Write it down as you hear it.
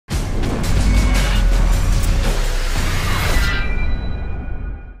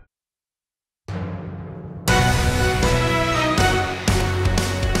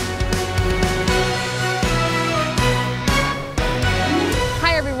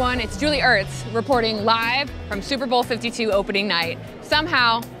everyone. It's Julie Ertz reporting live from Super Bowl 52 opening night.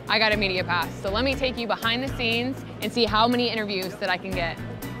 Somehow, I got a media pass. So let me take you behind the scenes and see how many interviews that I can get.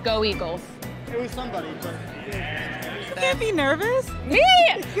 Go Eagles. It was somebody, but... You can't be nervous. Me?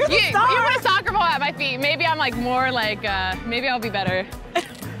 You're the star. You put a soccer ball at my feet. Maybe I'm like more like, maybe I'll be better.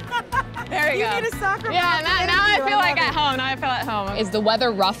 There we go. You need a soccer ball. Yeah, now I feel like at home. Now I feel at home. Is the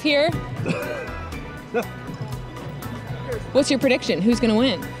weather rough here? What's your prediction? Who's gonna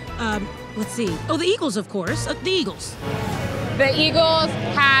win? Let's see. Oh, the Eagles, of course. The Eagles. The Eagles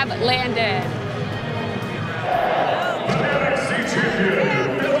have landed.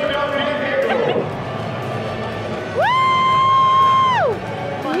 Woo!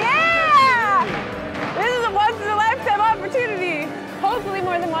 Yeah! This is a once-in-a-lifetime opportunity. Hopefully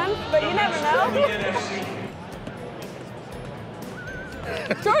more than once, but you never know.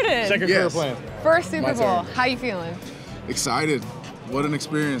 Jordan. Second quarter plan. First Super Bowl. How you feeling? Excited. What an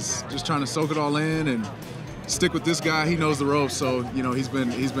experience. Just trying to soak it all in and stick with this guy. He knows the ropes, so you know he's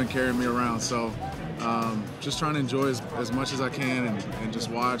been carrying me around. So just trying to enjoy as much as I can and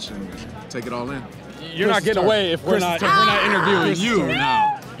just watch and take it all in. You're not getting away if we're not interviewing you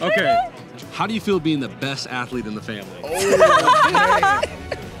now. Okay. How do you feel being the best athlete in the family? Oh,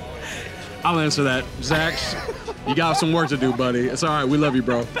 I'll answer that. Zach, you got some work to do, buddy. It's all right. We love you,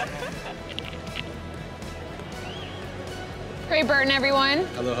 bro. Great Burton, everyone.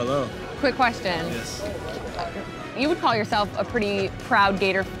 Hello, hello. Quick question. Yes. You would call yourself a pretty proud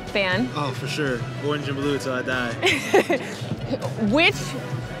Gator fan. Oh, for sure. Orange and blue till I die. Which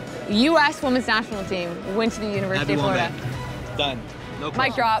U.S. women's national team went to the University of Florida? Done. No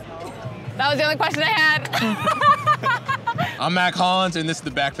Mic drop. That was the only question I had. I'm Mac Hollins, and this is the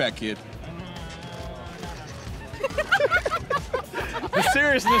Backpack Kid. The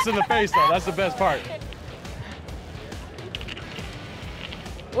seriousness in the face, though, that's the best part.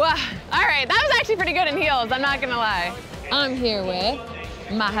 Well, all right, that was actually pretty good in heels, I'm not gonna lie. I'm here with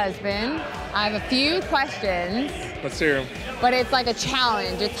my husband. I have a few questions. Let's hear him. But it's like a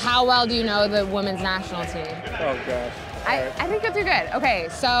challenge. It's how well do you know the women's national team? Oh, gosh. I think you'll do good. Okay,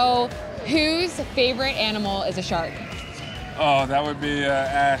 so whose favorite animal is a shark? Oh, that would be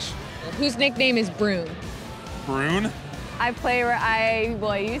Ash. Whose nickname is Brune? Brune? I used to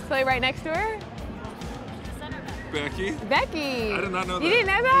play right next to her. Becky? Becky. I did not know that. You didn't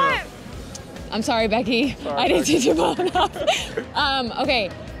know that? No. I'm sorry, Becky. I didn't teach you well enough. Okay,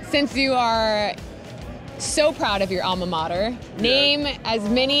 since you are so proud of your alma mater, name as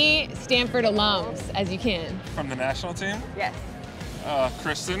many Stanford alums as you can. From the national team? Yes.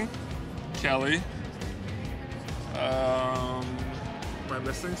 Kristen, Kelly. Am I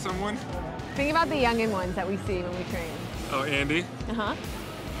missing someone? Think about the youngin' ones that we see when we train. Oh, Andy. Uh-huh.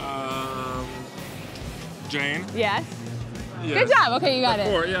 Jane. Yes. Yes. Good job. Okay, you got it.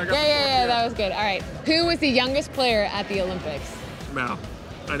 Four. Yeah, I got four. Yeah, that was good. All right. Who was the youngest player at the Olympics? Mal.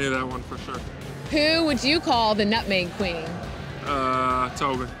 I knew that one for sure. Who would you call the nutmeg queen?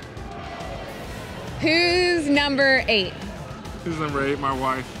 Tobin. Who's number 8? Who's number 8? My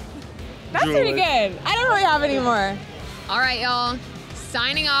wife. That's Julie. pretty good. I don't really have any more. All right, y'all.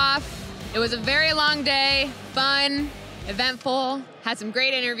 Signing off. It was a very long day, fun, eventful, had some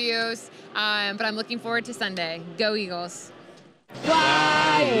great interviews, but I'm looking forward to Sunday. Go Eagles.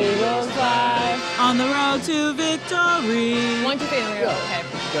 Fly, Eagles, fly. On the road to victory. 1, 2, 3, and we go. Okay.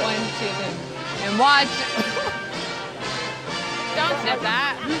 1, 2, 3. And watch. Don't snip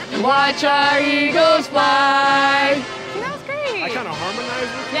that. And watch our Eagles fly. See, that was great. I kind of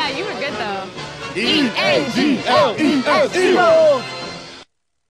harmonized with you. Yeah, you were good though. E-A-G-L-E-S, Eagles!